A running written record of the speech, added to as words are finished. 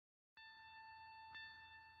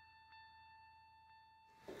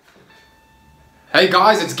Hey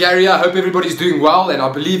guys, it's Gary. I hope everybody's doing well, and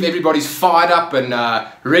I believe everybody's fired up and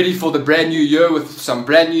ready for the brand new year with some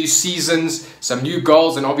brand new seasons, some new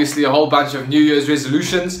goals, and obviously a whole bunch of New Year's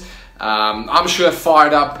resolutions. I'm sure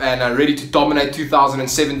fired up and ready to dominate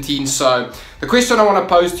 2017. So the question I want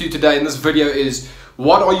to pose to you today in this video is,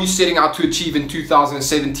 what are you setting out to achieve in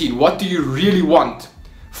 2017? What do you really want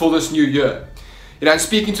for this new year? You know, I'm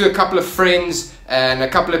speaking to a couple of friends and a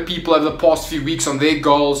couple of people over the past few weeks on their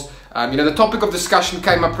goals. You know, the topic of discussion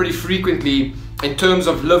came up pretty frequently in terms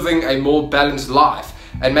of living a more balanced life.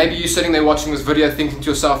 And maybe you're sitting there watching this video thinking to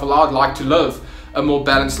yourself, well, I'd like to live a more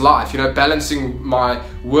balanced life, you know, balancing my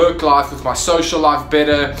work life with my social life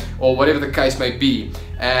better, or whatever the case may be.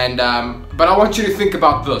 And but I want you to think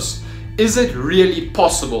about this. Is it really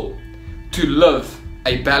possible to live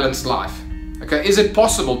a balanced life? Okay, is it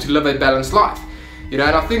possible to live a balanced life? You know,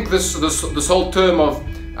 and I think this whole term of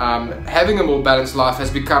having a more balanced life has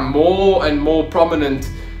become more and more prominent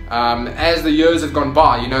as the years have gone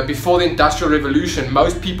by. You know, before the Industrial Revolution,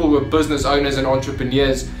 most people were business owners and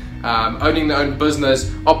entrepreneurs, owning their own business,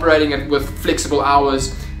 operating it with flexible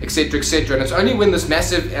hours, etc., etc. And it's only when this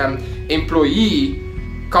massive employee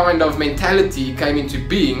kind of mentality came into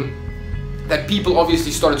being that people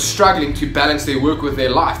obviously started struggling to balance their work with their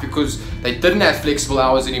life, because they didn't have flexible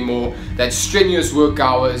hours anymore. They had strenuous work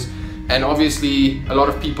hours. And obviously a lot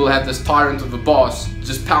of people have this tyrant of a boss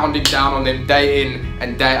just pounding down on them day in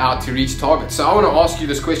and day out to reach targets. So I want to ask you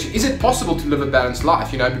this question: is it possible to live a balanced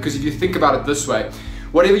life? You know, because if you think about it this way,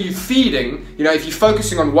 whatever you're feeding, you know, if you're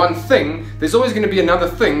focusing on one thing, there's always going to be another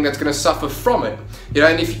thing that's going to suffer from it. You know,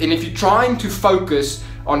 and if you're trying to focus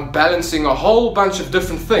on balancing a whole bunch of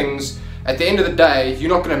different things, at the end of the day, you're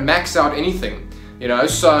not going to max out anything. You know,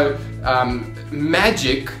 so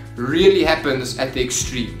magic really happens at the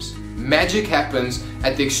extremes. Magic happens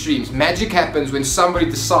at the extremes. Magic happens when somebody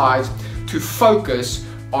decides to focus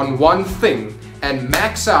on one thing and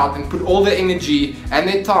max out and put all their energy and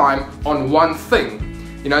their time on one thing.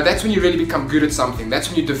 You know, that's when you really become good at something. That's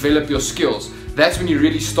when you develop your skills. That's when you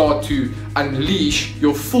really start to unleash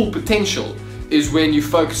your full potential, is when you're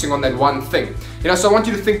focusing on that one thing. You know, so I want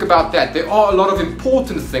you to think about that. There are a lot of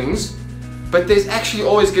important things, but there's actually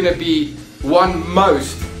always going to be one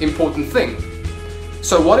most important thing.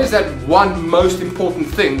 So what is that one most important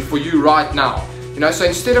thing for you right now? You know, so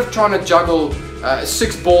instead of trying to juggle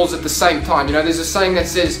 6 balls at the same time, you know, there's a saying that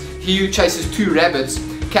says, he who chases 2 rabbits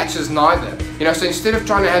catches neither. You know, so instead of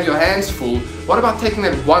trying to have your hands full, what about taking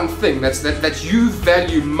that one thing that you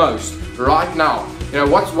value most right now? You know,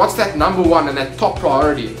 what's that number one and that top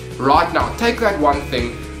priority right now? Take that one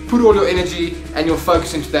thing, put all your energy and your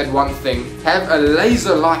focus into that one thing. Have a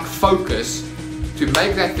laser-like focus to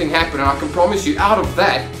make that thing happen, and I can promise you, out of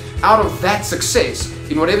that success,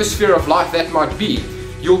 in whatever sphere of life that might be,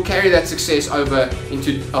 you'll carry that success over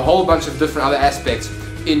into a whole bunch of different other aspects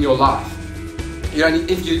in your life. You know,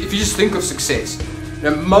 if you just think of success, you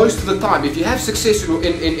know, most of the time, if you have success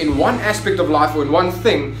in one aspect of life or in one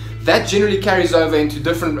thing, that generally carries over into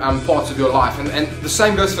different parts of your life, and the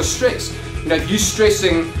same goes for stress. You know, if you're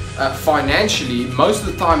stressing financially, most of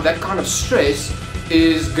the time that kind of stress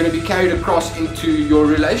is going to be carried across into your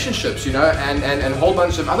relationships, you know, and a whole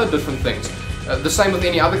bunch of other different things. The same with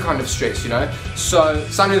any other kind of stress, you know. So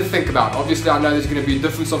something to think about. Obviously, I know there's going to be a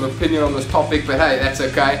difference of opinion on this topic, but hey, that's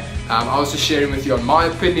okay. I was just sharing with you on my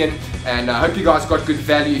opinion, and I hope you guys got good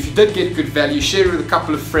value. If you did get good value, share it with a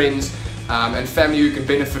couple of friends and family who can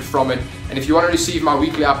benefit from it. And if you want to receive my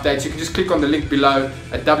weekly updates, you can just click on the link below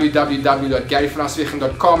at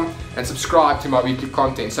www.garyvanaswegen.com and subscribe to my weekly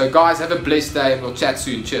content. So guys, have a blessed day and we'll chat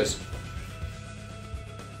soon. Cheers.